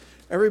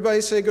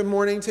Everybody say good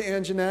morning to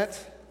Ann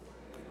Jeanette.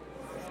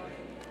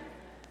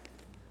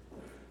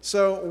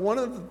 So one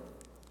of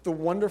the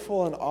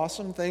wonderful and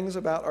awesome things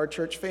about our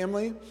church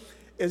family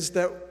is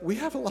that we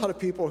have a lot of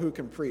people who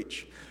can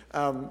preach.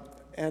 And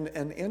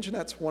Ann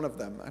Jeanette's one of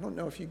them. I don't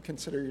know if you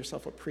consider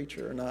yourself a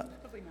preacher or not.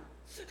 Probably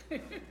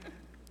not.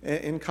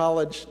 In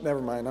college,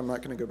 never mind, I'm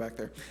not going to go back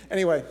there.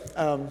 Anyway,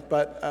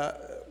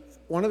 but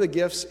one of the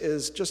gifts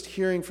is just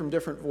hearing from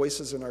different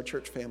voices in our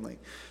church family.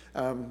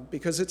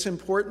 Because it's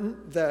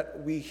important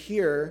that we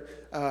hear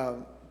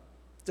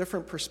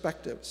different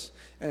perspectives.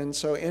 And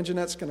so Ann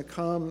Jeanette's going to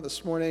come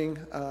this morning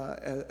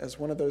as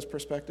one of those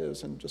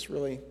perspectives, and just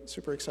really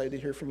super excited to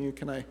hear from you.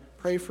 Can I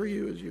pray for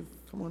you as you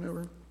come on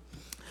over?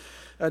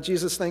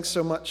 Jesus, thanks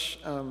so much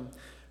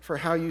for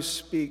how you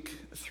speak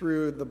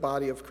through the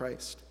body of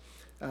Christ.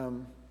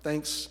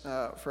 Thanks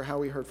for how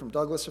we heard from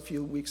Douglas a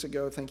few weeks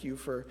ago. Thank you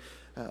for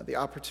the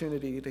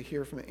opportunity to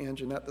hear from Ann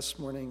Jeanette this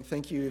morning.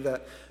 Thank you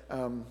that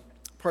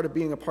part of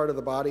being a part of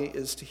the body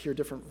is to hear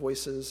different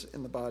voices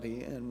in the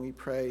body, and we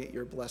pray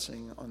your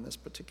blessing on this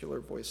particular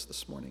voice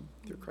this morning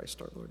through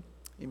Christ our Lord.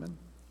 Amen.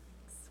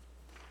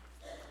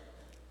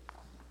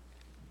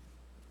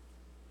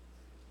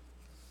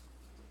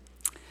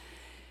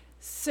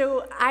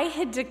 So I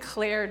had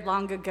declared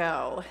long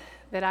ago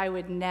that I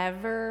would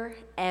never,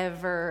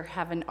 ever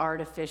have an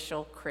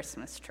artificial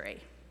Christmas tree.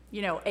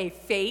 You know, a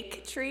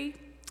fake tree.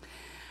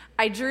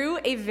 I drew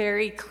a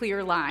very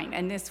clear line,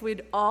 and this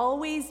would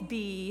always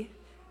be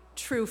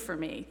true for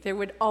me. There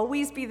would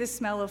always be the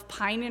smell of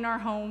pine in our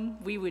home.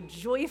 We would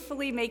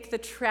joyfully make the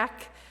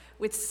trek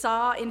with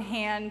saw in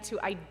hand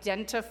to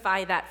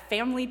identify that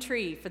family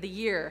tree for the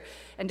year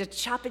and to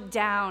chop it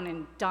down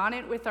and don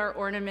it with our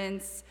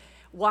ornaments,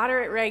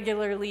 water it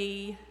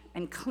regularly,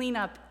 and clean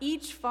up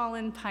each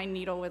fallen pine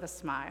needle with a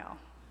smile.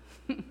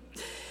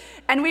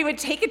 And we would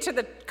take it to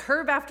the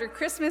curb after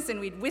Christmas, and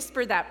we'd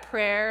whisper that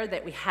prayer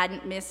that we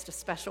hadn't missed a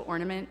special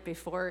ornament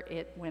before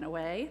it went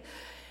away,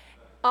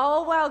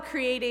 all while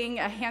creating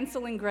a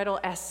Hansel and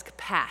Gretel-esque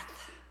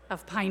path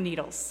of pine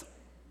needles.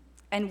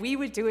 And we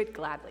would do it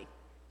gladly.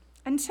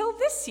 Until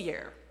this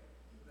year.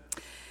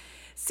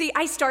 See,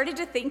 I started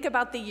to think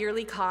about the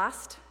yearly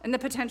cost and the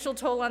potential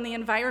toll on the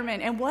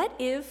environment, and what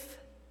if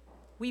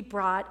we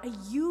brought a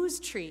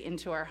used tree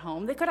into our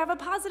home that could have a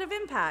positive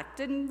impact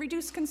and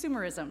reduce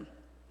consumerism?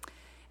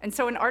 And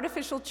so an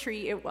artificial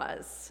tree it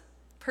was,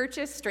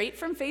 purchased straight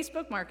from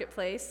Facebook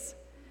Marketplace.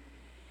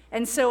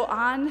 And so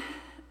on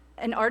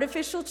an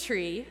artificial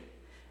tree,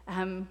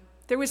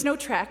 there was no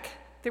trek,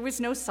 there was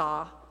no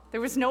saw, there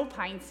was no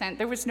pine scent,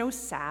 there was no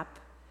sap,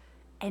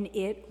 and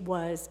it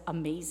was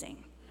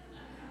amazing.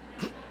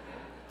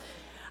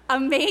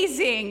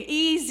 Amazing,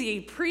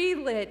 easy,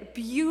 pre-lit,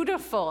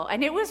 beautiful,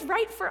 and it was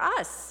right for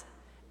us.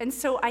 And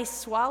so I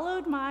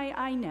swallowed my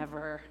I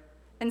never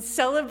and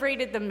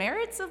celebrated the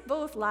merits of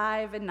both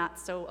live and not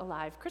so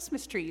alive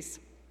Christmas trees.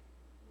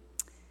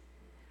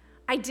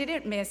 I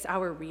didn't miss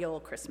our real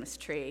Christmas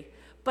tree,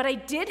 but I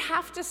did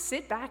have to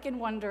sit back and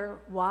wonder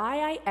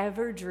why I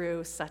ever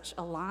drew such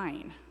a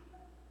line.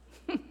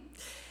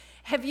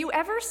 Have you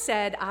ever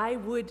said, I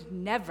would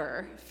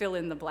never fill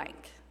in the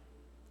blank?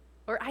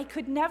 Or I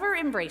could never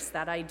embrace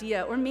that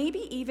idea, or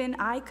maybe even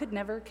I could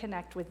never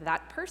connect with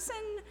that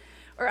person,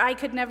 or I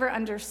could never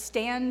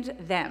understand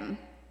them,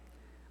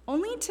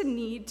 only to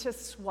need to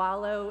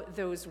swallow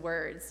those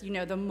words. You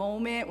know, the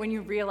moment when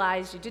you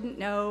realize you didn't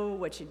know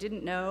what you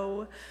didn't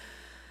know,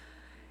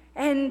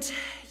 and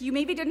you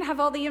maybe didn't have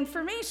all the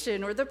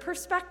information or the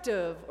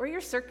perspective, or your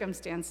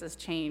circumstances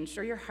changed,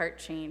 or your heart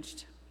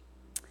changed.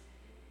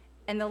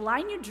 And the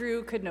line you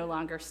drew could no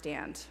longer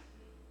stand.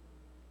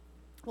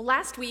 Well,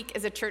 last week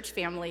as a church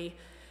family,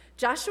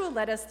 Joshua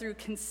led us through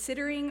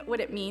considering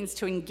what it means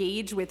to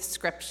engage with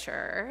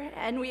Scripture,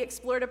 and we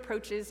explored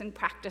approaches and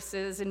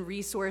practices and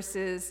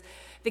resources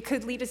that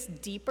could lead us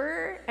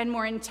deeper and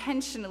more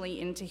intentionally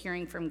into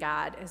hearing from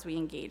God as we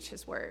engage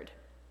His Word.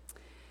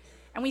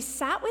 And we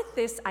sat with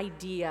this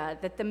idea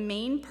that the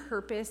main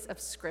purpose of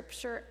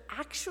Scripture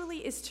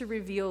actually is to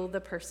reveal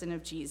the person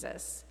of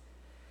Jesus.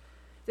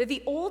 That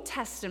the Old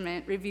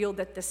Testament revealed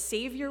that the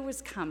Savior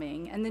was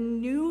coming, and the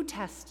New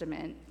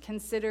Testament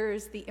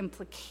considers the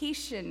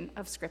implication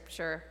of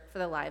Scripture for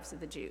the lives of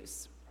the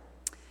Jews.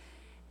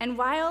 And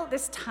while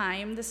this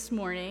time this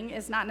morning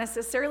is not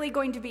necessarily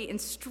going to be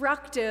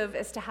instructive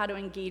as to how to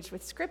engage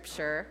with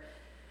Scripture,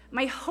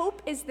 my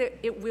hope is that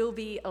it will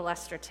be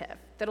illustrative,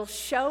 that it'll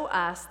show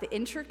us the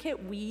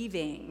intricate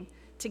weaving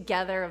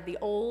together of the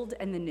old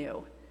and the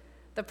new,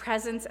 the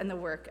presence and the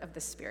work of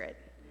the Spirit.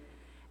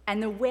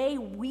 And the way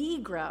we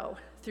grow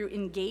through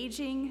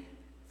engaging,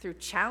 through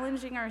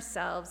challenging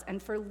ourselves,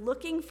 and for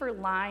looking for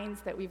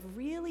lines that we've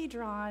really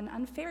drawn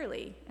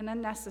unfairly and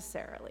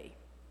unnecessarily.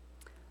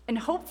 And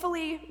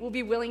hopefully we'll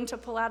be willing to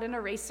pull out an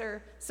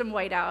eraser, some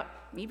whiteout,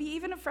 maybe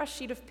even a fresh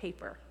sheet of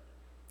paper.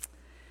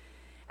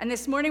 And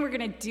this morning we're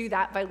going to do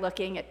that by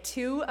looking at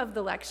two of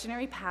the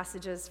lectionary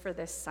passages for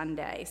this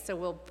Sunday. So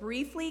we'll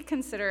briefly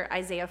consider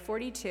Isaiah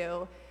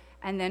 42,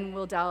 and then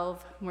we'll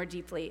delve more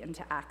deeply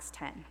into Acts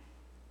 10.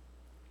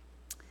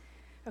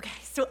 Okay,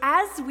 so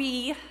as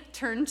we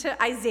turn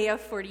to Isaiah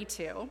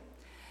 42,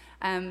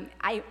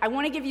 I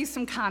want to give you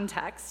some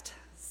context,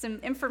 some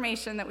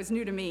information that was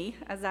new to me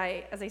as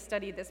I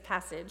studied this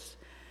passage.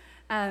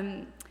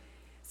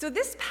 So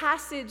this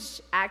passage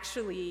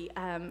actually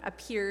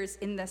appears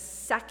in the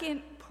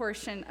second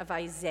portion of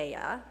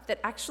Isaiah that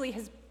actually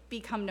has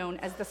become known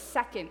as the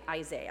second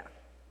Isaiah.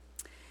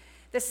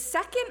 The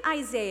second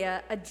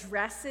Isaiah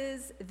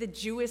addresses the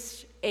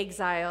Jewish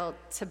exile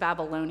to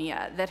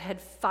Babylonia that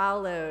had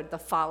followed the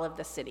fall of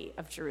the city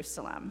of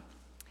Jerusalem.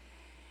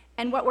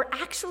 And what we're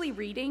actually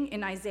reading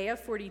in Isaiah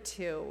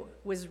 42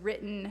 was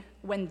written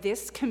when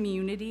this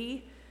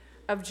community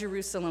of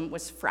Jerusalem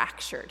was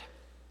fractured.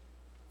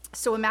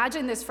 So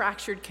imagine this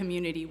fractured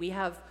community. We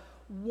have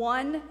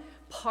one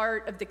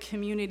part of the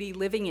community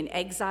living in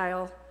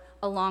exile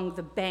along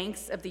the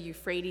banks of the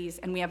Euphrates,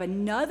 and we have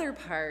another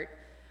part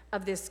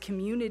of this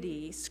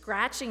community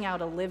scratching out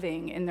a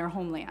living in their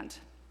homeland.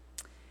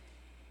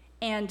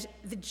 And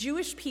the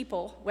Jewish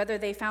people, whether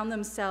they found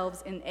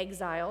themselves in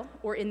exile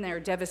or in their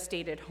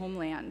devastated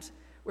homeland,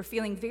 were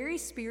feeling very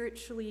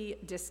spiritually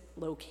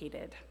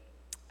dislocated.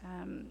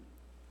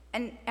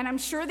 And I'm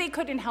sure they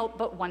couldn't help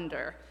but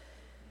wonder,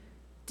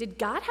 did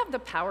God have the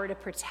power to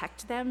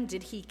protect them?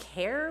 Did he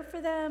care for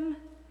them?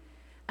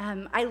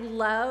 I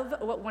love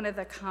what one of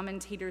the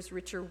commentators,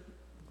 Richard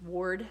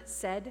Ward,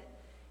 said.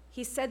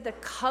 He said, the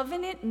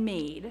covenant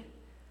made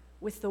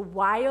with the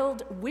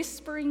wild,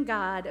 whispering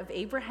God of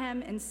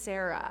Abraham and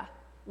Sarah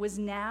was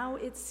now,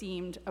 it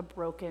seemed, a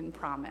broken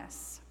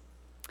promise.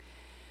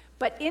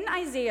 But in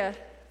Isaiah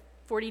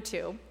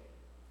 42,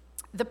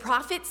 the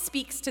prophet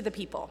speaks to the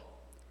people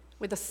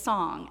with a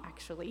song,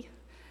 actually.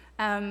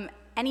 And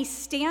he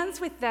stands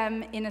with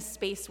them in a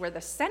space where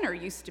the center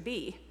used to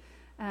be.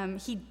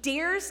 He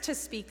dares to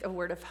speak a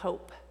word of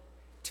hope,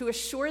 to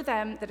assure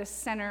them that a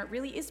center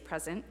really is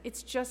present.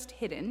 It's just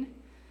hidden,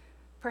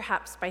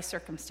 perhaps by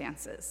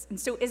circumstances. And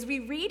so as we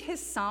read his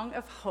song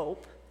of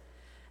hope,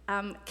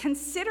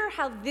 consider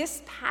how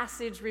this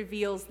passage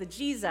reveals the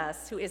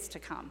Jesus who is to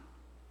come.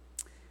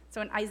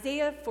 So in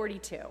Isaiah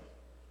 42,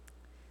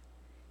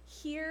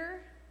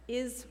 here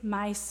is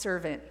my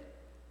servant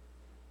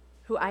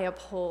who I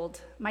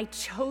uphold, my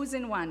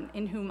chosen one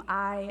in whom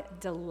I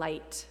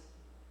delight.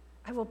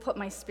 I will put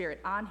my spirit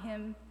on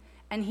him,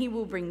 and he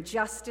will bring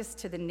justice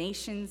to the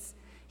nations.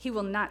 He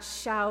will not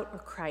shout or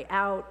cry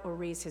out or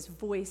raise his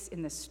voice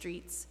in the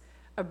streets.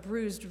 A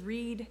bruised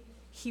reed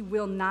he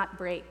will not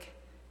break,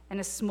 and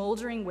a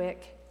smoldering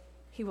wick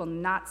he will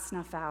not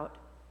snuff out.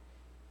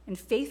 In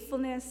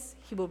faithfulness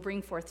he will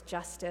bring forth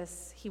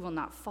justice. He will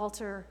not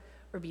falter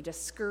or be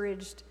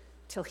discouraged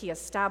till he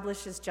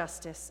establishes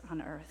justice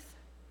on earth.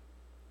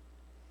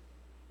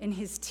 In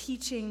his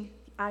teaching,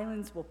 the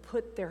islands will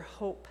put their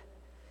hope.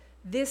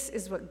 This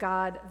is what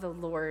God the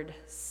Lord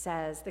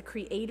says, the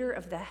creator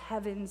of the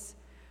heavens,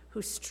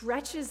 who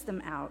stretches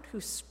them out, who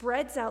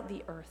spreads out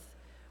the earth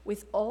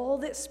with all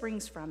that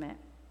springs from it,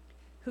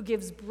 who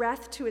gives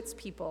breath to its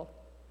people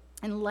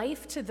and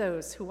life to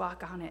those who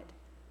walk on it.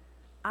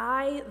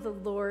 I, the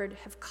Lord,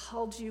 have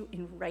called you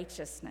in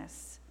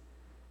righteousness.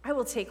 I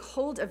will take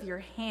hold of your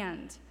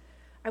hand.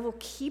 I will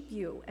keep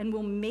you and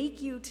will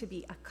make you to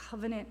be a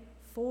covenant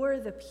for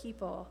the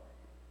people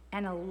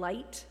and a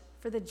light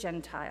for the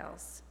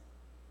Gentiles,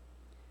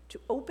 to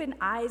open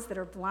eyes that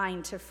are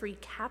blind, to free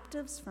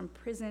captives from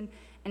prison,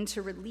 and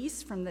to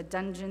release from the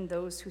dungeon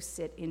those who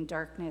sit in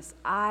darkness.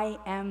 I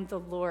am the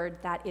Lord,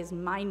 that is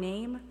my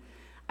name.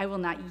 I will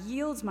not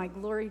yield my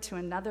glory to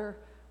another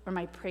or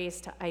my praise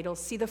to idols.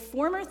 See, the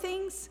former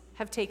things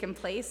have taken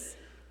place,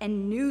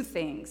 and new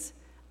things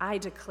I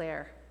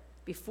declare.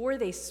 Before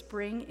they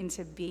spring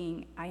into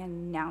being, I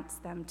announce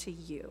them to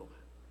you.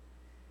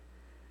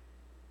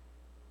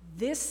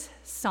 This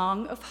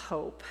song of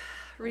hope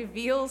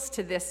reveals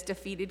to this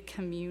defeated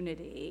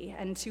community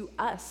and to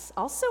us,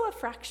 also a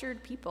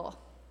fractured people,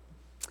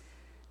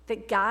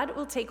 that God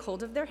will take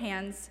hold of their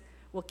hands,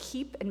 will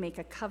keep and make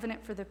a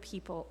covenant for the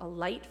people, a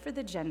light for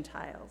the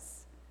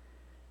Gentiles.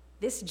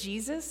 This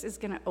Jesus is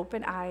going to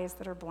open eyes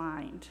that are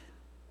blind,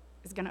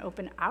 is going to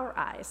open our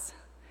eyes,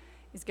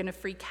 is going to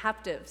free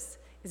captives,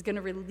 is going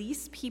to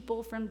release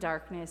people from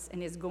darkness,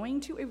 and is going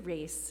to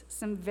erase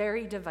some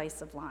very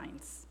divisive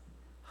lines.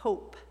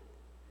 Hope.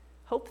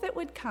 Hope that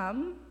would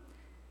come,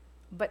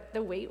 but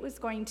the wait was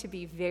going to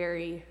be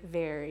very,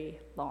 very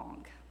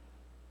long.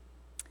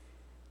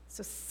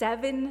 So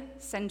 7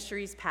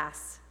 centuries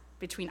pass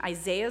between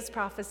Isaiah's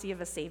prophecy of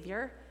a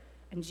Savior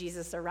and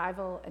Jesus'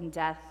 arrival and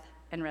death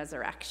and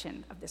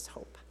resurrection of this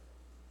hope.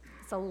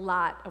 It's a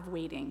lot of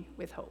waiting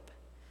with hope.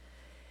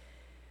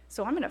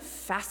 So I'm going to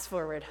fast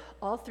forward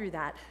all through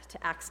that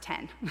to Acts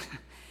 10.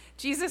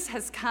 Jesus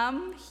has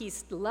come,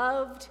 he's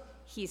loved,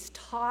 he's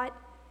taught,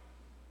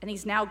 and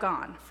he's now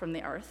gone from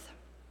the earth.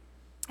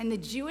 And the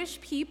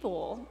Jewish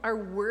people are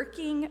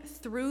working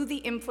through the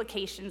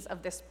implications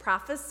of this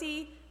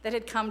prophecy that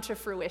had come to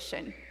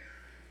fruition.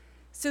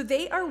 So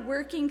they are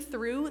working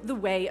through the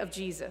way of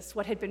Jesus,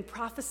 what had been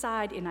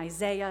prophesied in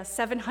Isaiah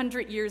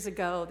 700 years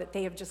ago that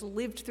they have just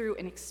lived through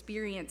and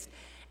experienced.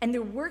 And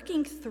they're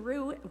working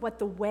through what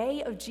the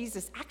way of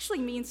Jesus actually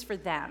means for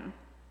them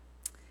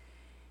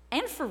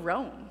and for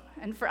Rome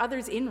and for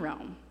others in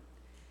Rome.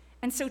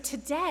 And so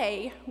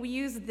today, we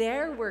use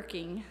their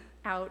working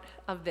out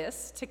of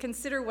this to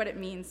consider what it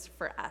means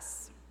for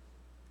us.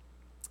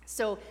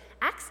 So,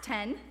 Acts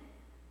 10,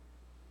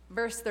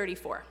 verse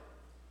 34.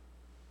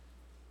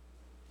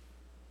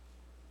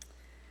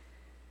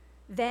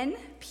 Then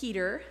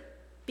Peter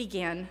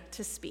began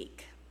to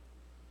speak.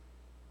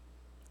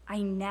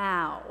 I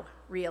now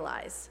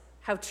realize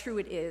how true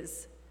it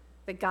is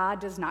that God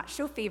does not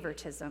show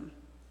favoritism,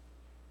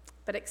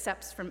 but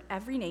accepts from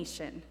every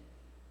nation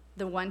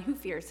the one who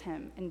fears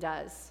him and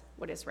does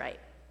what is right.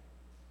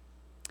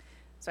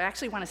 So I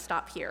actually want to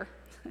stop here,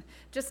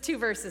 just 2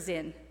 verses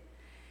in,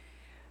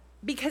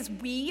 because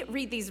we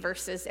read these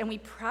verses and we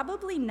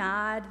probably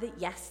nod that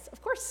yes,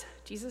 of course,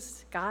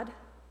 Jesus, God,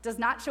 does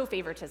not show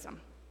favoritism.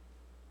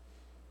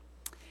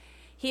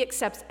 He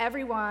accepts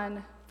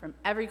everyone from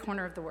every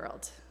corner of the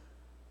world.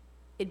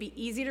 It'd be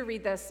easy to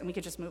read this and we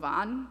could just move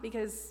on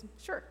because,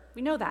 sure,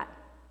 we know that.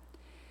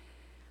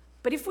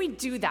 But if we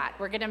do that,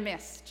 we're going to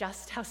miss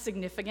just how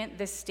significant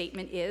this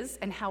statement is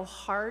and how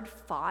hard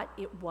fought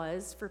it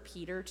was for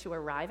Peter to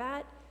arrive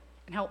at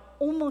and how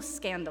almost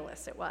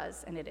scandalous it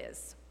was, and it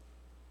is.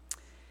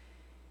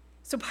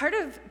 So part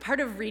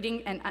of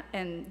reading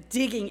and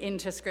digging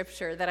into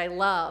Scripture that I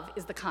love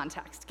is the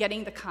context,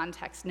 getting the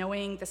context,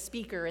 knowing the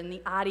speaker and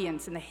the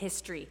audience and the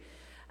history,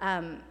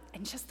 and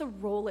just the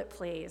role it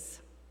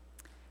plays.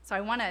 So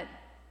I want to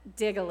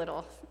dig a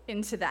little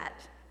into that,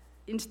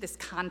 into this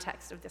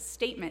context of this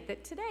statement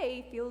that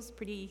today feels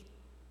pretty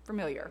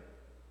familiar.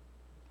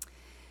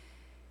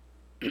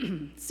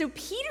 So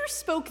Peter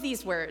spoke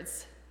these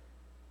words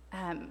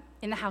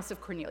in the house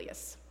of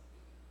Cornelius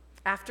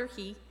after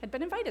he had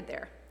been invited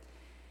there.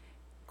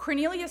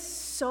 Cornelius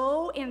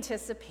so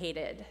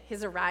anticipated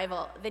his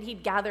arrival that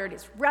he'd gathered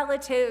his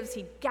relatives,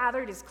 he'd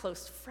gathered his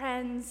close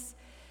friends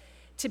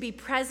to be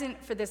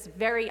present for this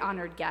very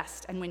honored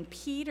guest. And when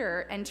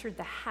Peter entered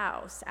the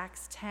house,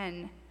 Acts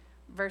 10,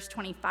 verse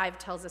 25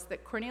 tells us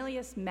that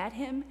Cornelius met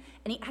him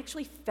and he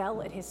actually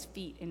fell at his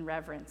feet in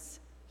reverence.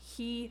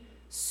 He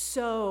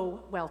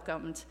so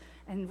welcomed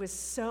and was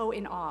so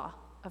in awe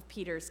of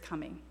Peter's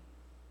coming.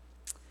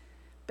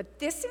 But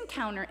this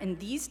encounter and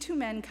these 2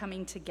 men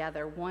coming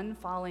together, one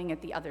falling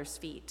at the other's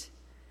feet,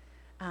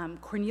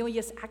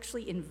 Cornelius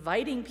actually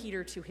inviting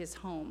Peter to his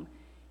home,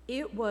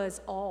 it was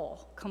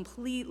all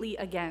completely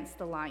against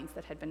the lines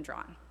that had been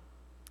drawn.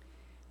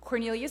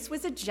 Cornelius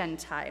was a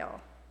Gentile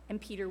and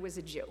Peter was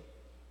a Jew.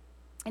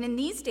 And in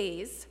these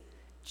days,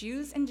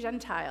 Jews and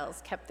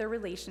Gentiles kept their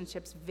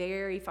relationships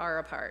very far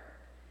apart.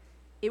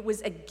 It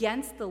was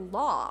against the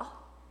law,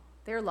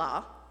 their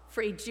law,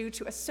 for a Jew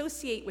to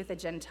associate with a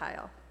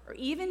Gentile or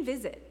even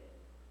visit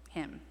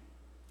him.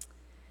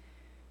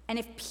 And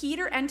if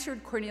Peter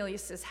entered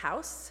Cornelius'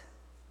 house,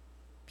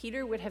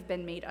 Peter would have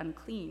been made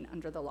unclean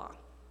under the law.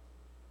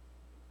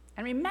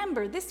 And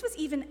remember, this was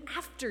even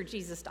after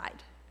Jesus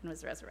died and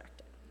was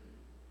resurrected.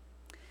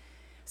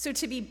 So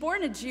to be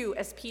born a Jew,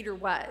 as Peter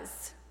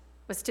was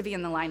to be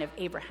in the line of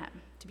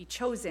Abraham, to be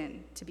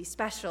chosen, to be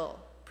special,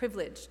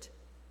 privileged,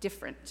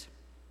 different.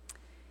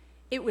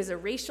 It was a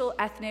racial,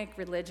 ethnic,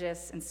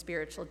 religious, and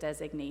spiritual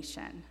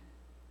designation.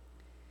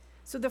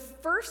 So the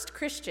first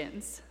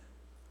Christians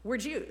were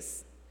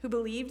Jews who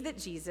believed that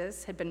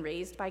Jesus had been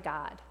raised by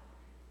God,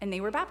 and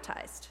they were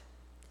baptized.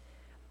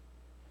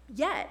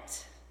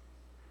 Yet,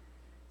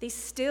 they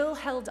still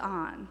held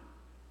on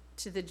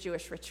to the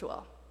Jewish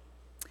ritual.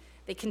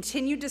 They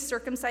continued to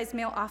circumcise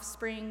male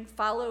offspring,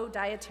 follow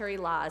dietary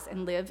laws,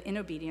 and live in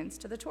obedience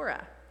to the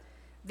Torah.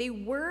 They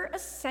were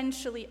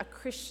essentially a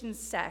Christian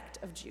sect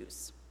of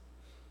Jews.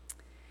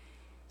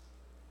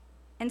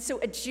 And so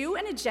a Jew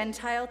and a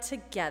Gentile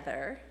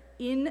together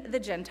in the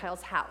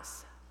Gentile's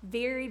house,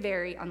 very,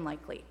 very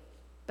unlikely.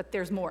 But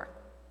there's more.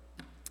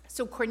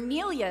 So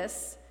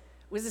Cornelius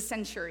was a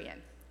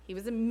centurion. He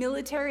was a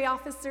military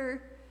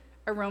officer,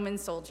 a Roman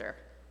soldier,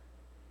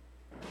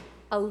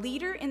 a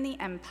leader in the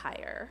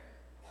empire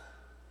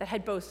that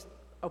had both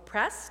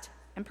oppressed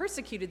and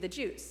persecuted the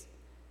Jews,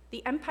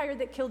 the empire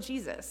that killed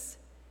Jesus.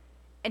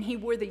 And he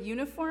wore the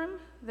uniform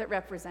that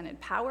represented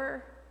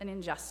power and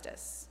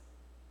injustice.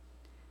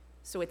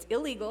 So it's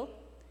illegal,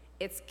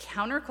 it's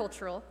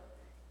countercultural,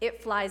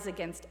 it flies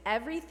against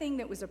everything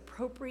that was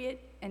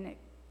appropriate and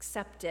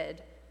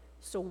accepted.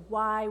 So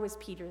why was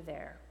Peter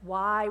there?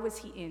 Why was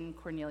he in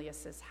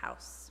Cornelius'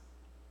 house?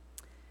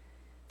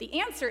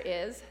 The answer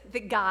is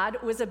that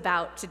God was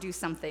about to do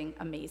something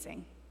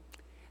amazing.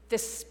 The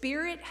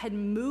Spirit had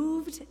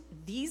moved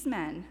these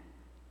men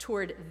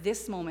toward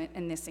this moment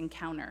and this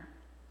encounter.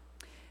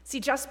 See,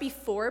 just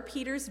before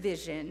Peter's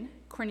visit,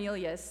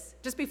 Cornelius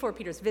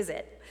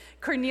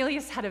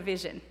had a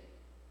vision.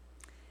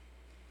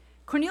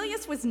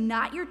 Cornelius was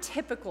not your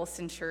typical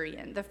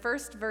centurion. The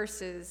first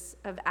verses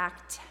of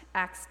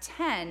Acts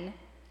 10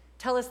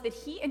 tell us that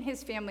he and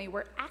his family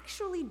were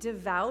actually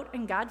devout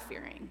and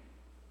God-fearing.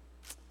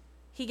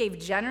 He gave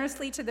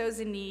generously to those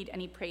in need,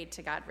 and he prayed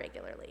to God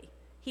regularly.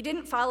 He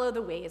didn't follow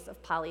the ways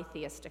of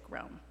polytheistic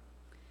Rome.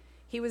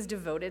 He was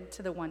devoted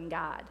to the one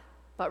God.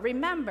 But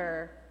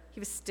remember, he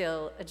was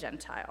still a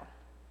Gentile.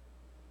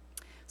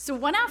 So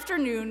one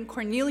afternoon,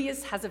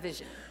 Cornelius has a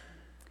vision.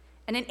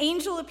 And an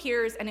angel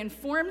appears and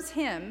informs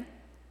him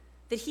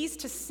that he's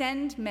to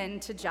send men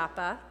to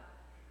Joppa,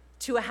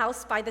 to a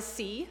house by the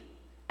sea,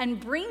 and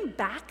bring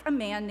back a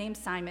man named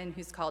Simon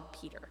who's called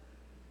Peter.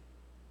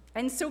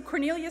 And so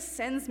Cornelius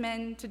sends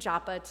men to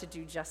Joppa to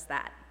do just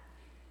that.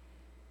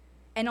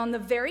 And on the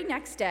very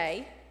next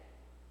day,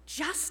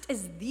 just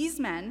as these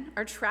men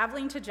are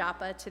traveling to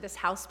Joppa to this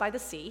house by the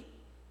sea,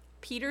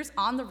 Peter's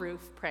on the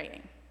roof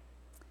praying,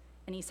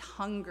 and he's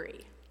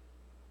hungry.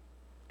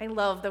 I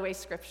love the way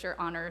Scripture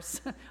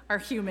honors our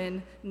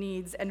human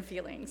needs and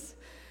feelings.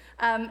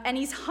 And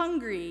he's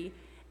hungry,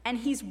 and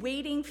he's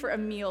waiting for a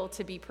meal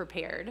to be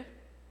prepared.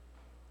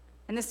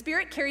 And the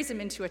Spirit carries him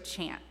into a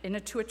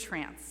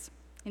trance,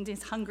 into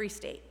his hungry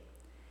state.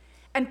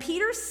 And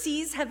Peter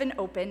sees heaven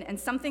open, and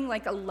something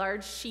like a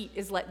large sheet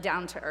is let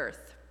down to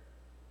earth.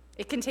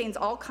 It contains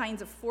all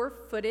kinds of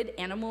four-footed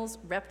animals,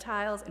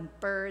 reptiles, and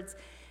birds.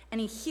 And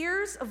he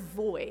hears a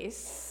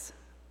voice,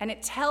 and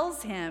it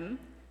tells him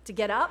to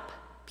get up,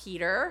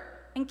 Peter,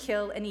 and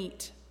kill and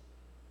eat.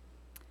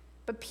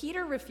 But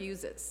Peter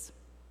refuses.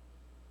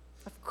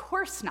 Of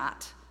course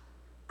not.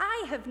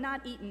 I have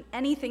not eaten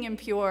anything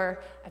impure.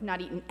 I've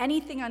not eaten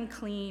anything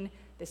unclean.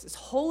 This is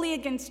wholly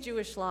against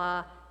Jewish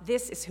law.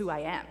 This is who I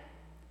am.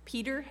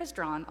 Peter has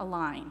drawn a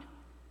line.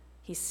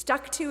 He's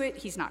stuck to it.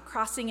 He's not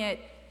crossing it.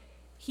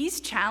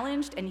 He's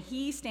challenged, and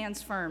he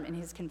stands firm in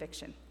his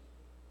conviction.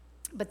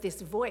 But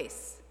this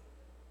voice,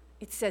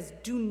 it says,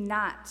 do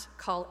not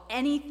call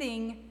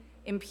anything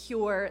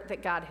impure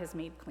that God has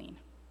made clean.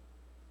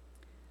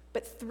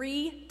 But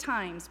 3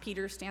 times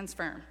Peter stands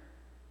firm.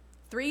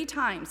 3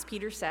 times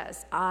Peter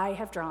says, I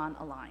have drawn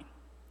a line.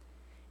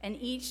 And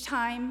each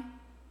time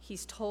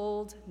he's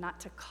told not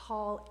to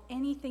call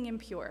anything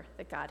impure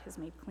that God has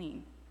made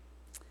clean.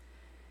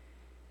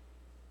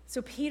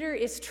 So Peter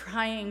is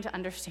trying to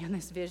understand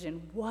this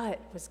vision.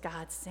 What was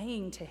God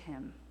saying to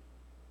him?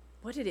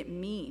 What did it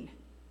mean?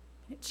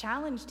 It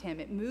challenged him.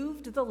 It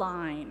moved the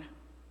line.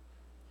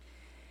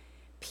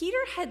 Peter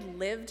had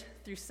lived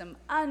through some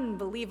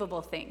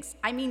unbelievable things.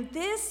 I mean,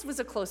 this was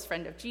a close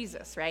friend of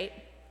Jesus, right?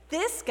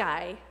 This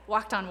guy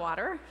walked on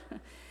water.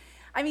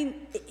 I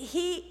mean,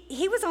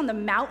 he was on the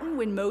mountain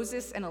when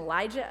Moses and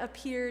Elijah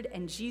appeared,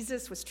 and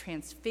Jesus was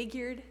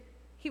transfigured.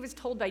 He was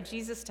told by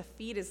Jesus to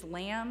feed his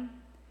lamb,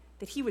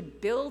 that he would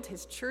build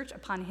his church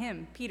upon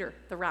him, Peter,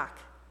 the rock.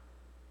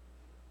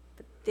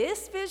 But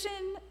this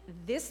vision,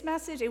 this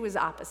message, it was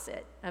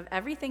opposite of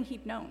everything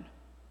he'd known.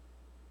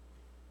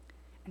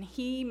 And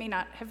he may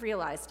not have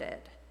realized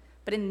it,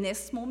 but in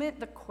this moment,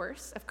 the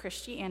course of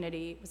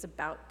Christianity was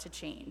about to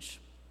change.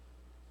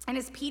 And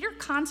as Peter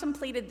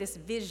contemplated this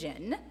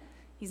vision,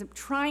 he's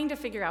trying to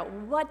figure out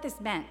what this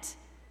meant.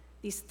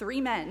 These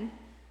 3 men,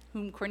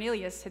 whom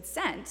Cornelius had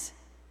sent,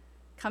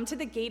 come to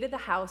the gate of the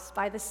house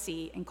by the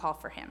sea and call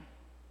for him.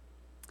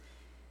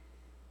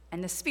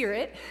 And the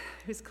Spirit,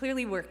 who's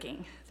clearly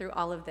working through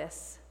all of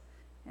this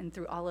and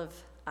through all of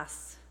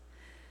us,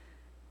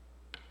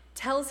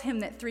 tells him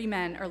that 3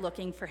 men are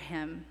looking for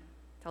him,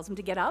 tells him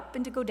to get up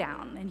and to go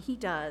down, and he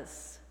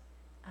does.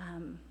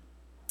 And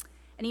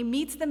he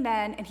meets the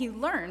men, and he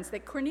learns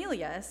that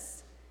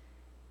Cornelius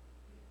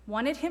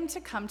wanted him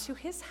to come to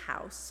his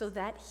house so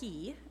that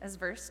he, as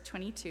verse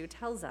 22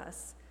 tells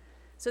us,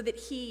 so that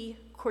he,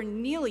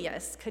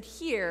 Cornelius, could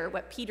hear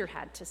what Peter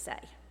had to say.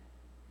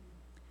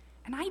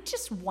 And I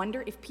just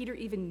wonder if Peter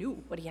even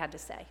knew what he had to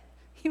say.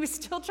 He was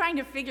still trying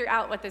to figure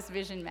out what this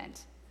vision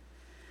meant.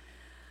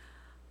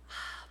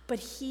 But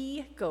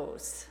he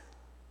goes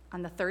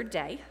on the 3rd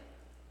day,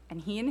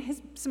 and he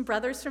and some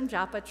brothers from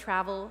Joppa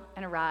travel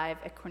and arrive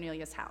at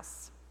Cornelius'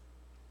 house.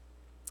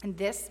 And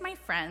this, my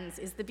friends,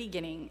 is the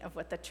beginning of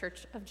what the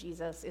Church of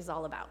Jesus is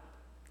all about.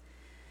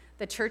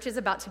 The church is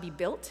about to be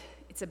built,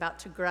 it's about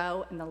to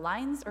grow, and the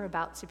lines are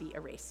about to be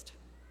erased.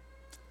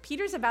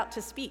 Peter's about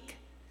to speak,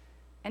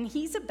 and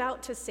he's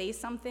about to say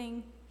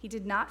something he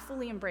did not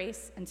fully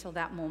embrace until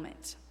that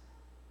moment.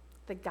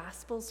 The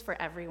gospel's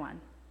for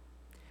everyone.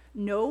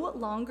 No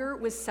longer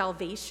was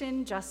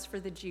salvation just for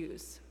the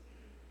Jews.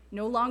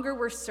 No longer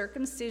were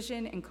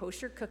circumcision and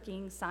kosher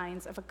cooking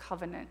signs of a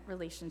covenant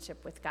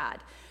relationship with God.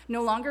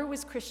 No longer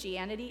was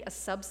Christianity a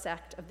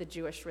subsect of the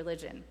Jewish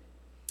religion.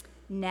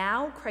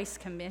 Now Christ's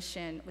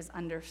commission was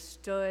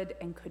understood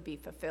and could be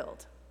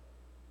fulfilled.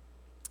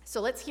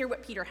 So let's hear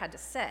what Peter had to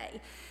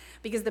say,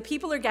 because the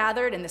people are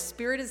gathered and the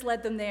Spirit has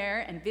led them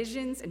there, and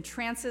visions and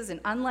trances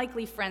and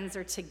unlikely friends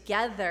are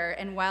together.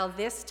 And while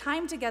this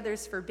time together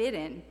is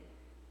forbidden,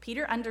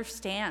 Peter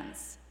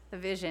understands the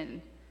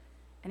vision,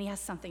 and he has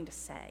something to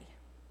say.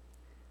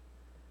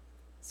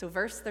 So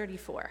verse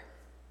 34.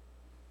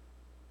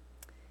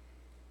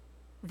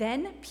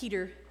 Then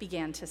Peter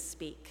began to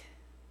speak.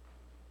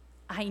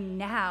 I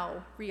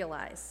now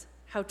realize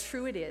how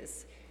true it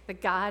is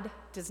that God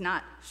does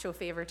not show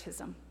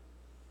favoritism.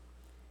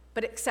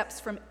 but accepts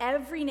from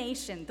every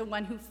nation the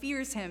one who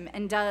fears him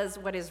and does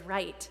what is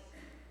right.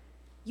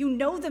 You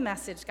know the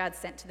message God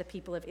sent to the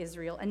people of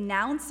Israel,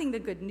 announcing the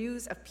good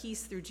news of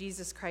peace through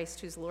Jesus Christ,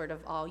 who's Lord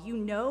of all. You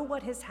know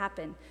what has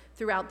happened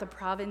throughout the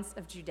province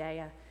of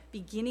Judea,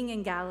 beginning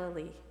in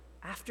Galilee,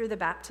 after the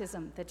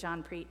baptism that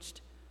John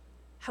preached.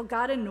 How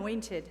God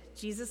anointed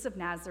Jesus of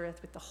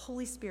Nazareth with the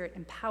Holy Spirit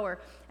and power,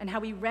 and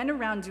how he ran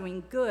around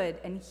doing good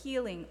and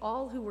healing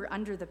all who were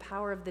under the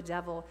power of the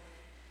devil,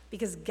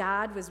 because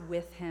God was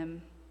with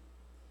him.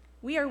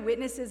 We are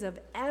witnesses of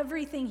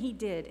everything he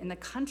did in the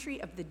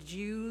country of the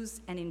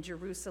Jews and in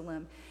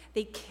Jerusalem.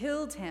 They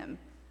killed him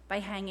by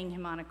hanging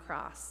him on a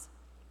cross.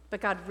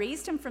 But God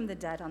raised him from the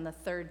dead on the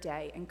third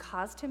day and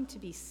caused him to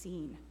be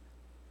seen.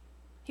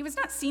 He was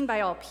not seen by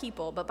all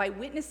people, but by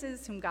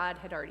witnesses whom God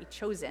had already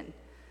chosen,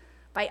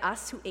 by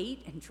us who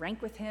ate and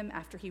drank with him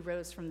after he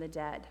rose from the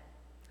dead.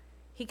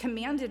 He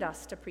commanded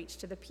us to preach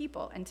to the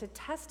people and to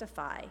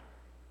testify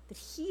that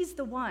he's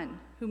the one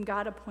whom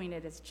God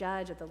appointed as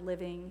judge of the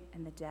living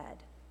and the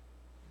dead.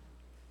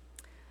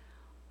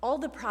 All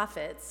the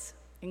prophets,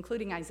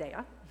 including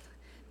Isaiah,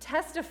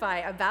 testify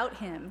about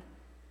him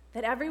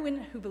that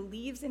everyone who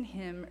believes in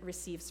him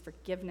receives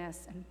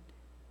forgiveness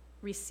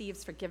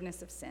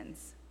of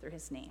sins through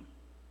his name.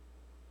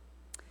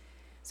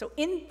 So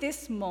in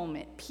this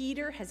moment,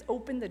 Peter has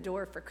opened the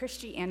door for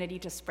Christianity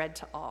to spread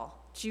to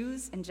all,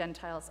 Jews and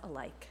Gentiles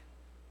alike.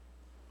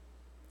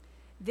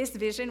 This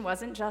vision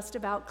wasn't just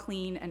about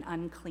clean and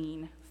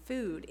unclean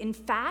food. In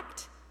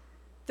fact,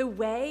 the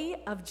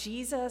way of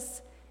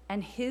Jesus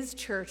and his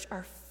church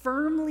are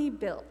firmly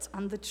built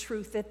on the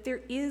truth that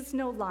there is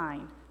no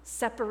line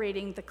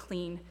separating the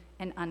clean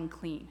and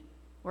unclean.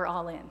 We're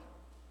all in.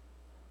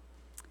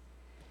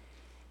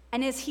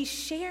 And as he's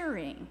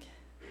sharing,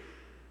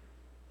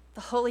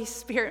 the Holy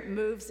Spirit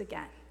moves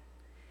again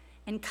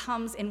and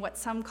comes in what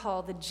some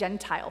call the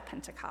Gentile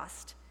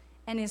Pentecost,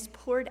 and is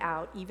poured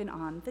out even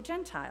on the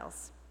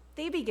Gentiles.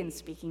 They begin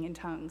speaking in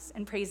tongues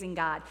and praising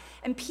God.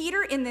 And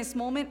Peter, in this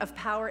moment of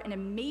power and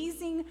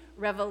amazing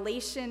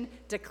revelation,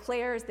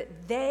 declares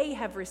that they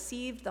have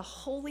received the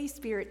Holy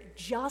Spirit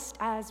just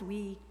as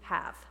we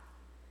have.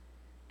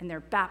 And they're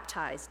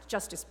baptized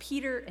just as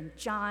Peter and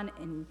John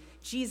and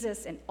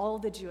Jesus and all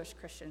the Jewish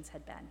Christians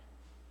had been.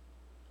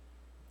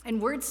 And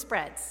word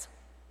spreads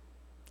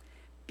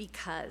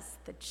because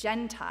the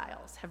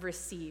Gentiles have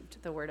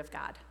received the word of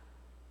God.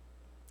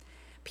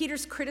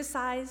 Peter's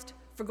criticized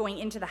for going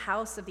into the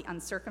house of the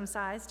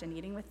uncircumcised and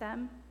eating with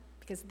them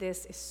because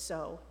this is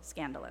so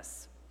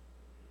scandalous.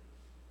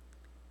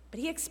 But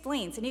he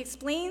explains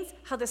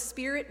how the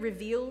Spirit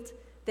revealed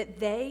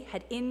that they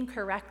had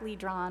incorrectly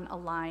drawn a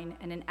line.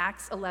 And in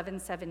Acts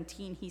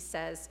 11:17, he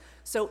says,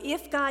 "So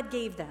if God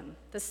gave them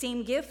the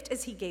same gift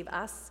as he gave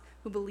us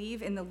who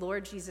believe in the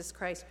Lord Jesus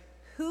Christ,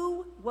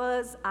 who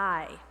was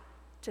I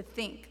to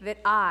think that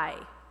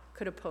I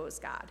could oppose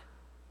God?"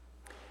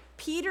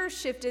 Peter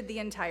shifted the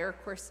entire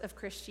course of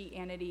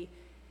Christianity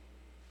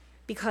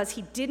because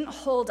he didn't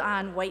hold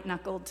on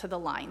white-knuckled to the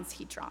lines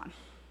he'd drawn.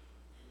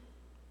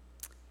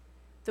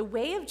 The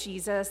way of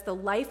Jesus, the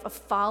life of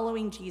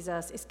following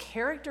Jesus, is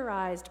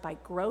characterized by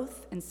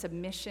growth and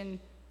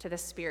submission to the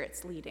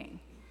Spirit's leading.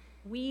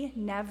 We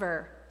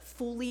never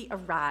fully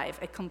arrive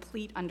at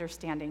complete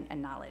understanding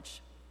and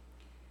knowledge.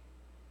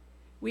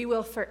 We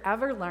will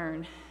forever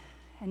learn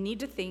and need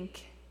to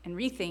think and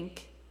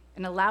rethink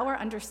and allow our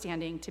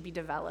understanding to be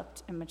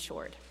developed and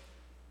matured.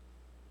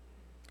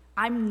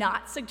 I'm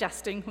not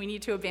suggesting we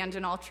need to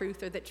abandon all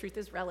truth or that truth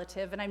is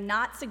relative, and I'm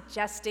not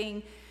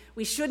suggesting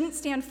we shouldn't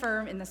stand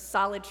firm in the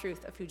solid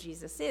truth of who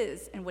Jesus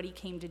is and what he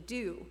came to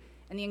do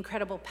and the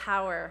incredible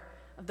power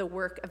of the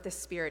work of the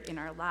Spirit in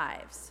our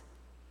lives.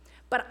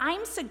 But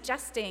I'm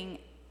suggesting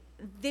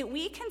that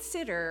we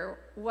consider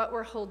what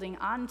we're holding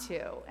on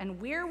to and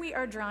where we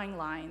are drawing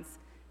lines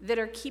that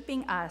are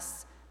keeping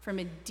us from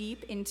a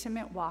deep,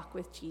 intimate walk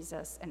with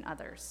Jesus and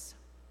others.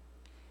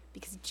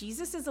 Because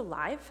Jesus is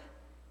alive,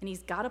 and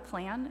he's got a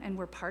plan, and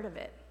we're part of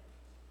it.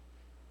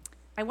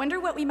 I wonder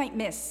what we might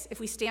miss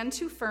if we stand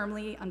too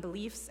firmly on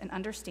beliefs and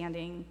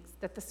understandings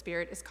that the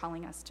Spirit is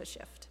calling us to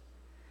shift.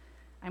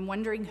 I'm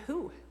wondering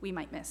who we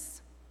might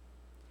miss.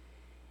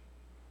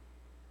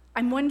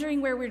 I'm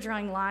wondering where we're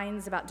drawing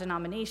lines about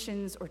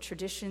denominations or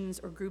traditions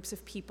or groups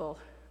of people,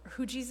 or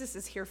who Jesus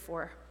is here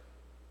for.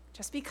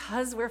 Just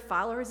because we're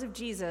followers of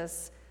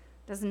Jesus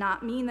does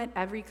not mean that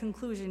every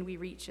conclusion we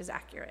reach is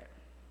accurate.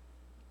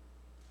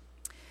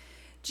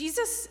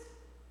 Jesus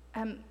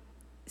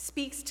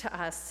speaks to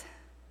us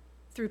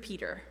through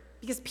Peter,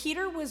 because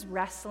Peter was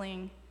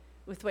wrestling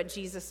with what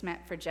Jesus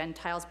meant for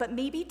Gentiles. But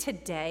maybe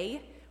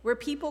today, we're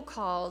people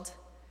called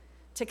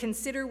to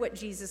consider what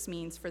Jesus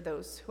means for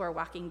those who are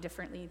walking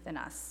differently than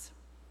us,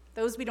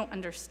 those we don't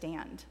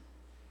understand.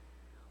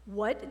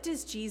 What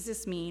does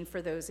Jesus mean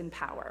for those in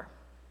power,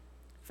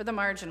 for the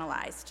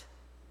marginalized,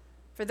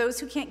 for those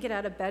who can't get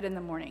out of bed in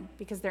the morning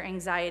because their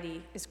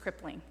anxiety is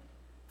crippling,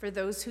 for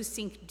those who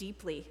sink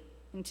deeply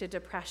into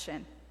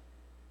depression,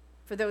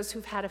 for those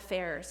who've had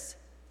affairs,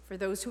 for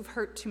those who've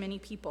hurt too many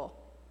people,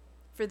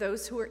 for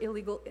those who are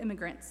illegal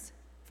immigrants,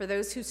 for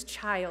those whose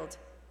child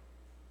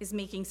is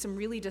making some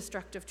really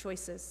destructive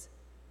choices,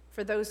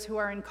 for those who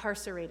are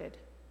incarcerated,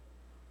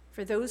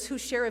 for those who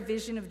share a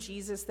vision of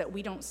Jesus that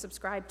we don't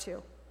subscribe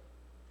to,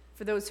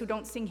 for those who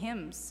don't sing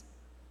hymns,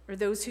 or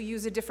those who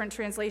use a different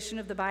translation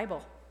of the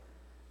Bible,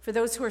 for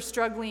those who are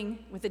struggling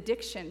with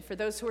addiction, for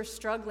those who are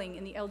struggling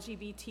in the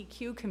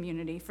LGBTQ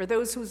community, for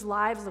those whose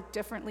lives look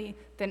differently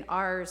than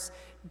ours.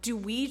 Do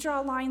we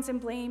draw lines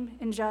and blame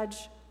and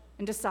judge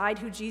and decide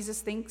who Jesus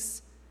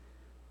thinks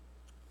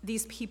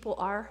these people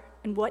are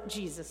and what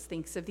Jesus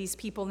thinks of these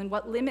people and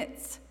what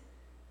limits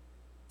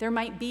there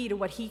might be to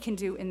what he can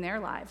do in their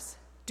lives?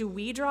 Do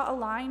we draw a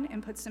line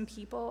and put some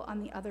people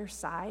on the other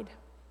side?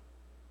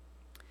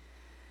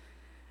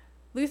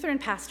 Lutheran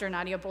pastor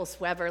Nadia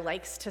Bolz-Weber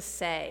likes to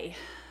say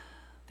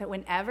that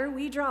whenever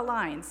we draw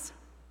lines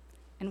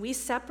and we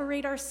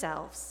separate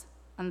ourselves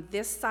on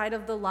this side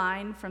of the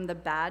line from the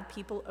bad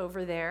people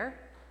over there,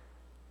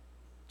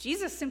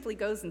 Jesus simply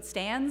goes and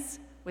stands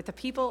with the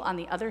people on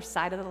the other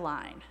side of the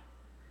line.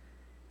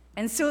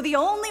 And so the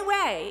only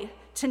way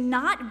to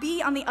not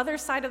be on the other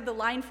side of the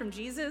line from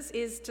Jesus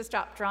is to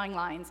stop drawing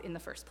lines in the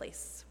first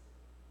place.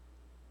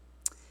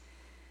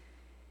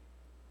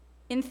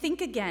 In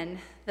Think Again,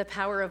 The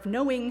Power of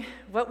Knowing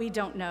What We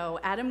Don't Know,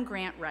 Adam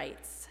Grant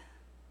writes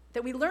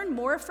that we learn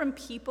more from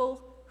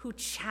people who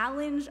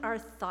challenge our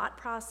thought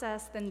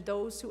process than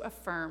those who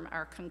affirm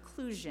our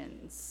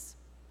conclusions.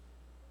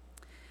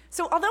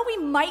 So although we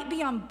might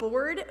be on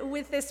board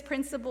with this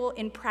principle,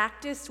 in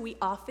practice, we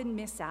often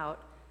miss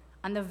out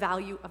on the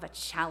value of a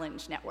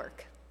challenge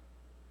network.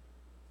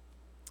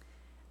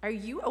 Are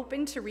you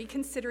open to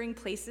reconsidering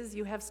places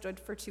you have stood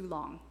for too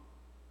long?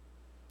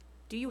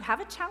 Do you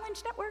have a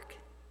challenge network?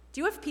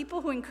 Do you have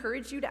people who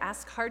encourage you to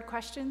ask hard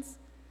questions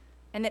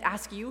and that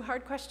ask you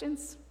hard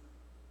questions?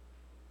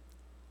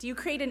 Do you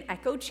create an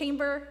echo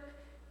chamber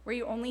where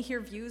you only hear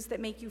views that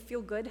make you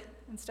feel good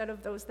instead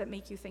of those that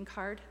make you think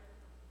hard?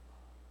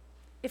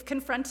 If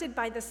confronted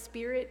by the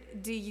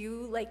Spirit, do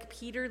you, like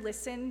Peter,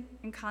 listen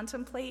and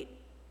contemplate?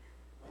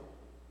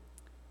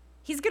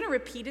 He's going to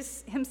repeat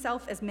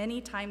himself as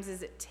many times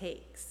as it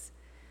takes.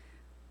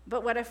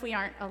 But what if we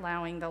aren't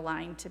allowing the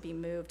line to be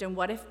moved? And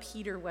what if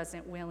Peter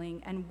wasn't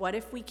willing? And what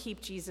if we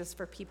keep Jesus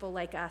for people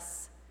like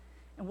us?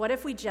 And what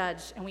if we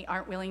judge and we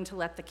aren't willing to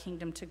let the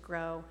kingdom to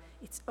grow?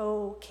 It's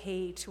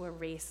okay to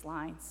erase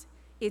lines.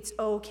 It's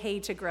okay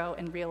to grow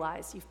and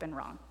realize you've been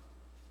wrong.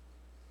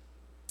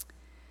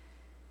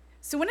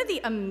 So one of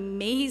the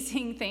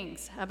amazing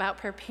things about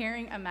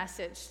preparing a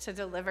message to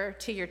deliver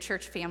to your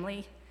church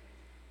family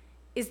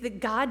is that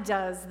God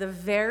does the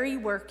very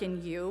work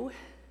in you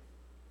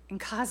and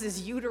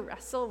causes you to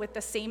wrestle with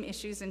the same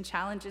issues and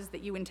challenges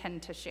that you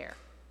intend to share.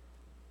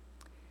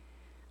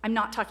 I'm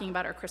not talking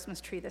about our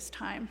Christmas tree this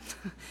time.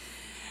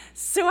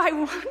 So I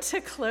want to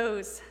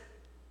close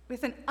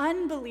with an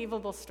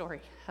unbelievable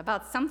story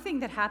about something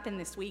that happened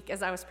this week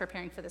as I was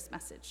preparing for this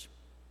message.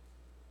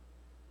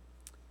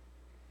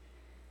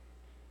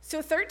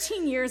 So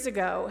 13 years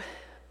ago,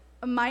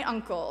 my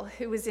uncle,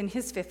 who was in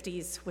his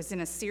 50s, was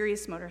in a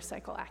serious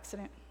motorcycle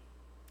accident.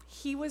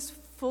 He was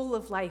full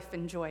of life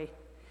and joy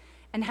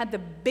and had the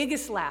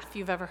biggest laugh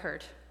you've ever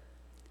heard.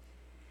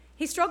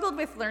 He struggled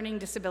with learning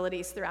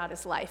disabilities throughout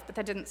his life, but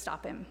that didn't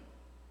stop him.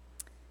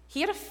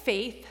 He had a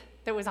faith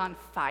that was on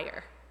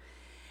fire,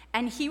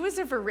 and he was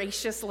a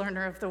voracious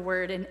learner of the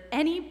word, and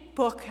any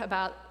book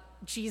about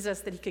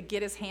Jesus that he could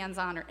get his hands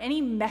on or any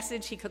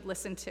message he could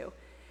listen to.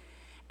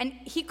 And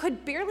he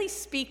could barely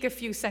speak a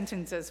few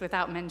sentences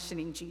without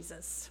mentioning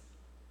Jesus.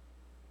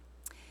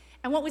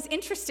 And what was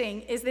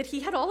interesting is that he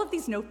had all of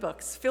these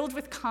notebooks filled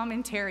with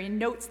commentary and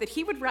notes that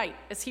he would write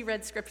as he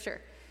read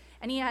scripture.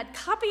 And he had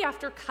copy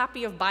after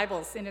copy of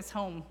Bibles in his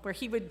home where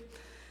he would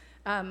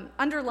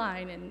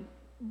underline and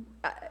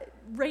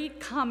write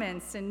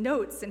comments and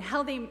notes and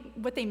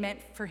what they meant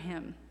for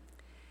him.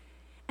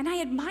 And I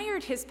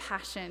admired his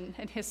passion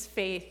and his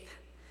faith,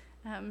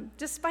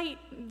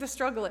 despite the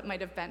struggle it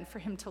might have been for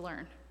him to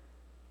learn.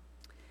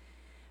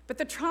 But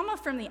the trauma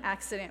from the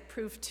accident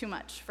proved too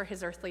much for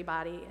his earthly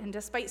body, and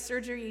despite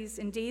surgeries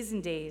and days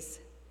in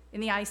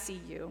the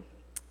ICU,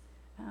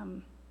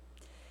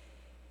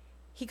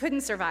 he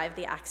couldn't survive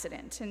the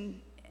accident,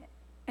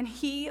 and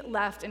he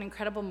left an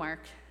incredible mark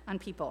on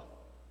people.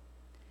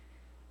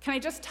 Can I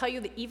just tell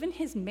you that even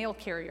his mail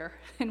carrier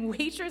and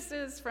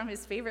waitresses from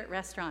his favorite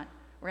restaurant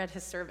were at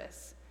his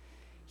service.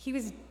 He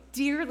was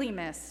dearly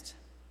missed.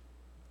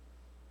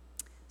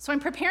 So I'm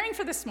preparing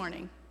for this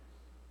morning.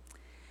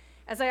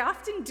 As I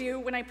often do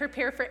when I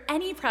prepare for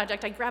any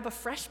project, I grab a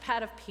fresh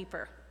pad of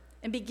paper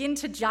and begin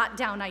to jot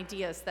down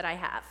ideas that I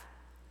have.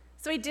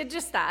 So I did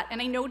just that,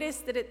 and I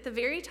noticed that at the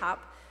very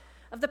top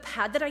of the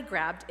pad that I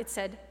grabbed, it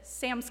said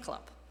Sam's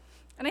Club.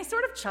 And I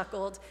sort of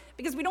chuckled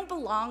because we don't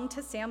belong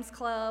to Sam's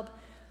Club,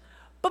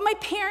 but my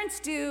parents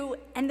do,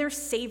 and they're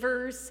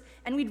savers,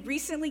 and we'd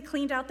recently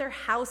cleaned out their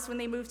house when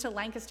they moved to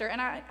Lancaster, and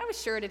I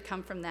was sure it had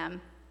come from them.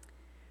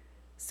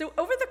 So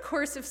over the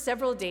course of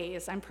several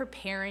days, I'm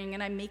preparing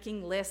and I'm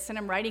making lists and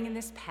I'm writing in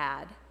this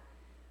pad.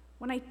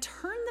 when I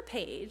turn the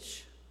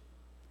page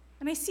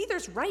and I see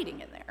there's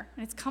writing in there,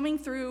 and it's coming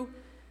through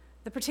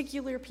the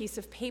particular piece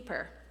of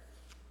paper.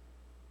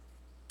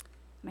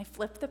 And I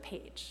flip the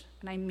page,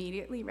 and I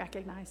immediately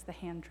recognize the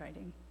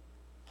handwriting.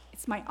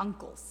 It's my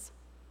uncle's.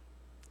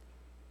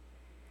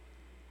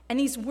 And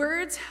these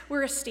words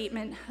were a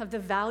statement of the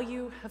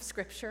value of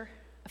Scripture,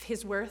 of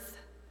his worth,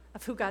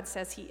 of who God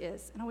says he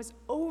is. And I was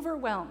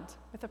overwhelmed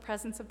with the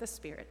presence of the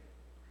Spirit.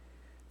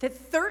 That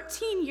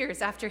 13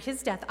 years after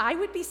his death, I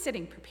would be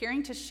sitting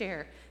preparing to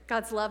share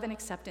God's love and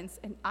acceptance,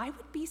 and I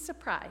would be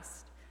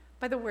surprised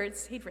by the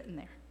words he'd written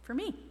there for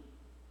me.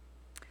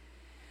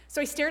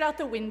 So I stared out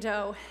the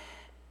window,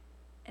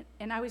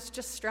 and I was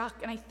just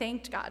struck, and I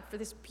thanked God for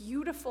this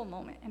beautiful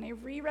moment, and I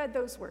reread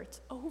those words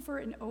over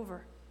and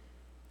over.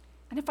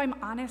 And if I'm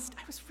honest,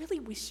 I was really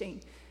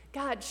wishing,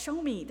 God,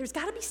 show me. There's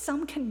got to be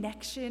some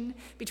connection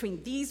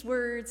between these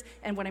words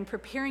and what I'm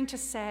preparing to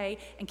say,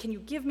 and can you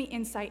give me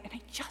insight? And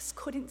I just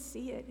couldn't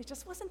see it. It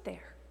just wasn't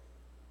there.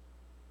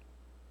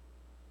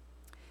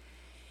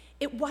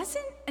 It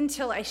wasn't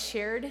until I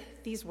shared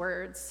these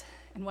words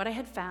and what I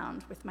had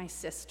found with my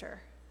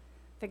sister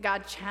that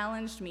God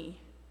challenged me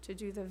to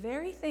do the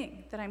very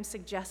thing that I'm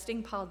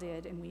suggesting Paul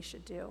did and we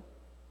should do.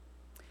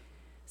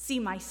 See,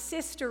 my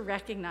sister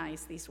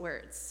recognized these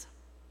words.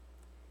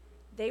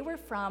 They were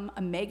from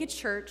a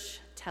megachurch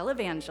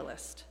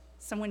televangelist,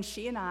 someone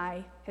she and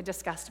I had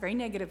discussed very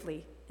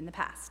negatively in the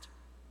past.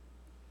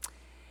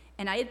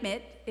 And I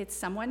admit it's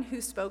someone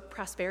who spoke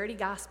prosperity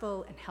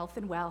gospel and health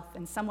and wealth,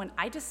 and someone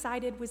I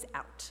decided was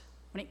out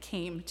when it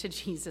came to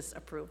Jesus'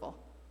 approval.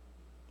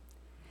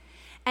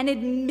 And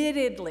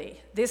admittedly,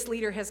 this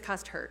leader has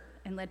caused hurt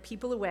and led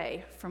people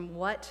away from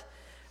what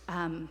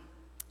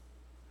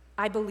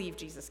I believe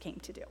Jesus came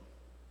to do.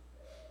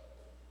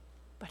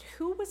 But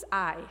who was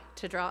I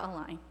to draw a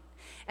line?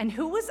 And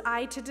who was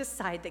I to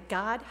decide that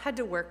God had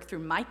to work through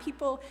my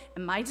people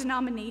and my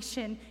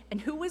denomination? And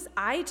who was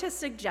I to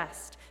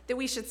suggest that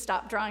we should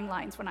stop drawing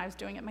lines when I was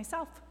doing it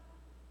myself?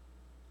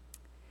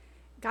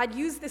 God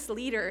used this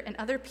leader and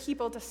other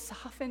people to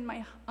soften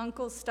my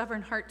uncle's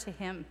stubborn heart to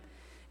him,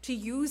 to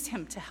use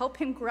him to help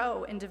him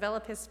grow and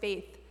develop his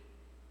faith.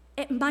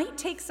 It might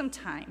take some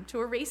time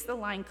to erase the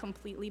line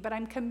completely, but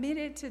I'm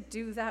committed to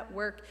do that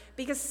work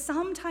because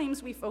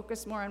sometimes we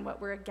focus more on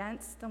what we're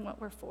against than what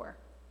we're for.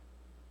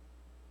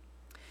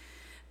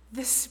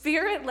 The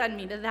Spirit led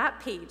me to that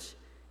page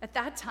at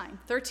that time,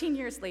 13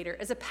 years later,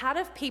 as a pad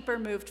of paper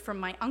moved from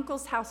my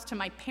uncle's house to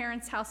my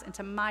parents' house and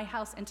to my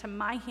house and to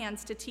my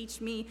hands to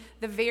teach me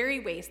the very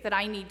ways that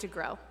I need to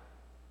grow.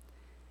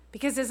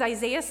 Because as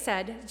Isaiah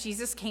said,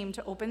 Jesus came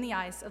to open the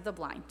eyes of the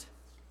blind,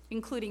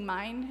 including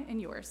mine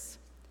and yours.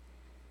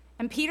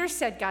 And Peter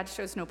said God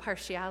shows no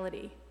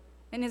partiality.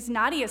 And as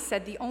Nadia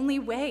said, the only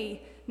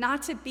way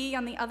not to be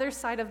on the other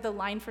side of the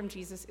line from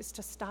Jesus is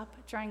to stop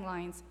drawing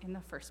lines in the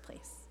first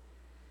place.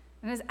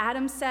 And as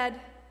Adam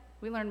said,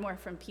 we learn more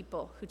from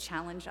people who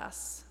challenge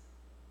us.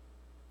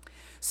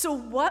 So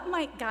what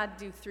might God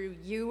do through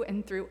you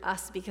and through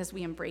us because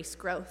we embrace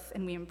growth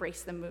and we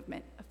embrace the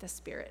movement of the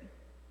Spirit?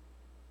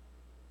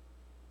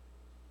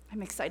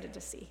 I'm excited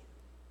to see.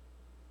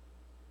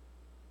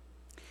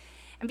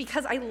 And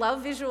because I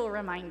love visual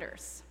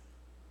reminders,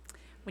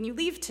 when you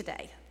leave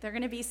today, there are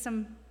going to be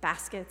some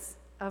baskets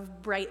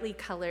of brightly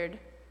colored,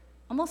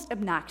 almost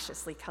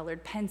obnoxiously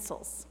colored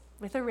pencils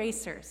with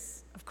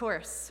erasers, of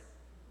course.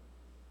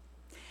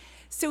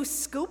 So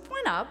scoop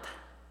one up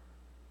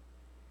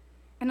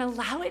and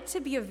allow it to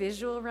be a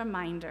visual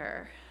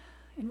reminder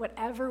in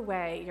whatever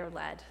way you're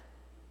led.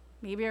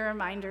 Maybe a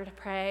reminder to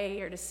pray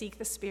or to seek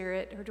the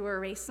Spirit or to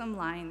erase some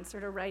lines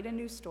or to write a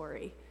new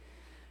story,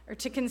 or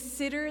to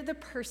consider the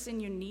person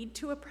you need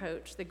to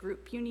approach, the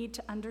group you need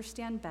to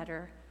understand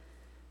better,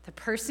 the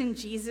person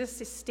Jesus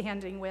is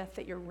standing with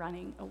that you're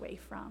running away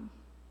from.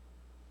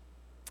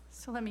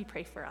 So let me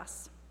pray for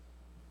us.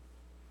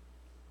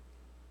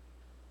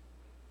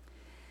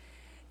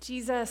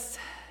 Jesus,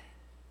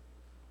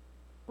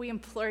 we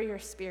implore your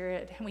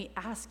Spirit and we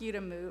ask you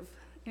to move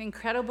in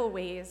incredible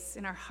ways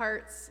in our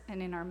hearts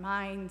and in our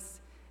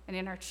minds and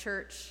in our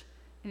church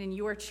and in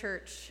your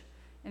church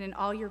and in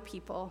all your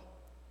people.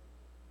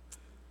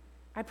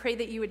 I pray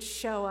that you would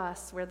show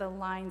us where the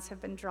lines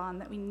have been drawn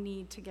that we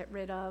need to get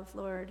rid of,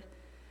 Lord.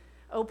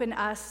 Open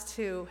us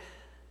to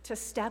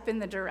step in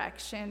the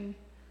direction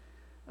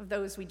of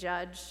those we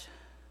judge.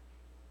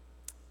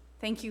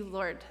 Thank you,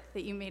 Lord,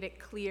 that you made it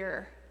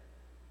clear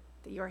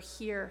that you are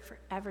here for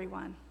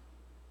everyone.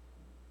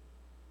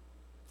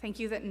 Thank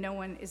you that no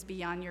one is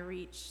beyond your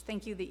reach.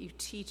 Thank you that you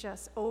teach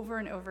us over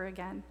and over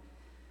again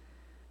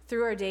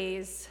through our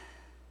days,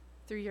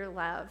 through your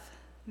love,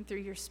 and through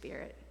your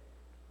Spirit.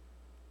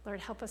 Lord,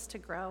 help us to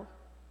grow.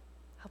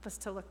 Help us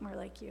to look more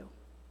like you.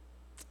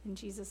 In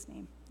Jesus'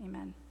 name,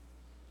 amen.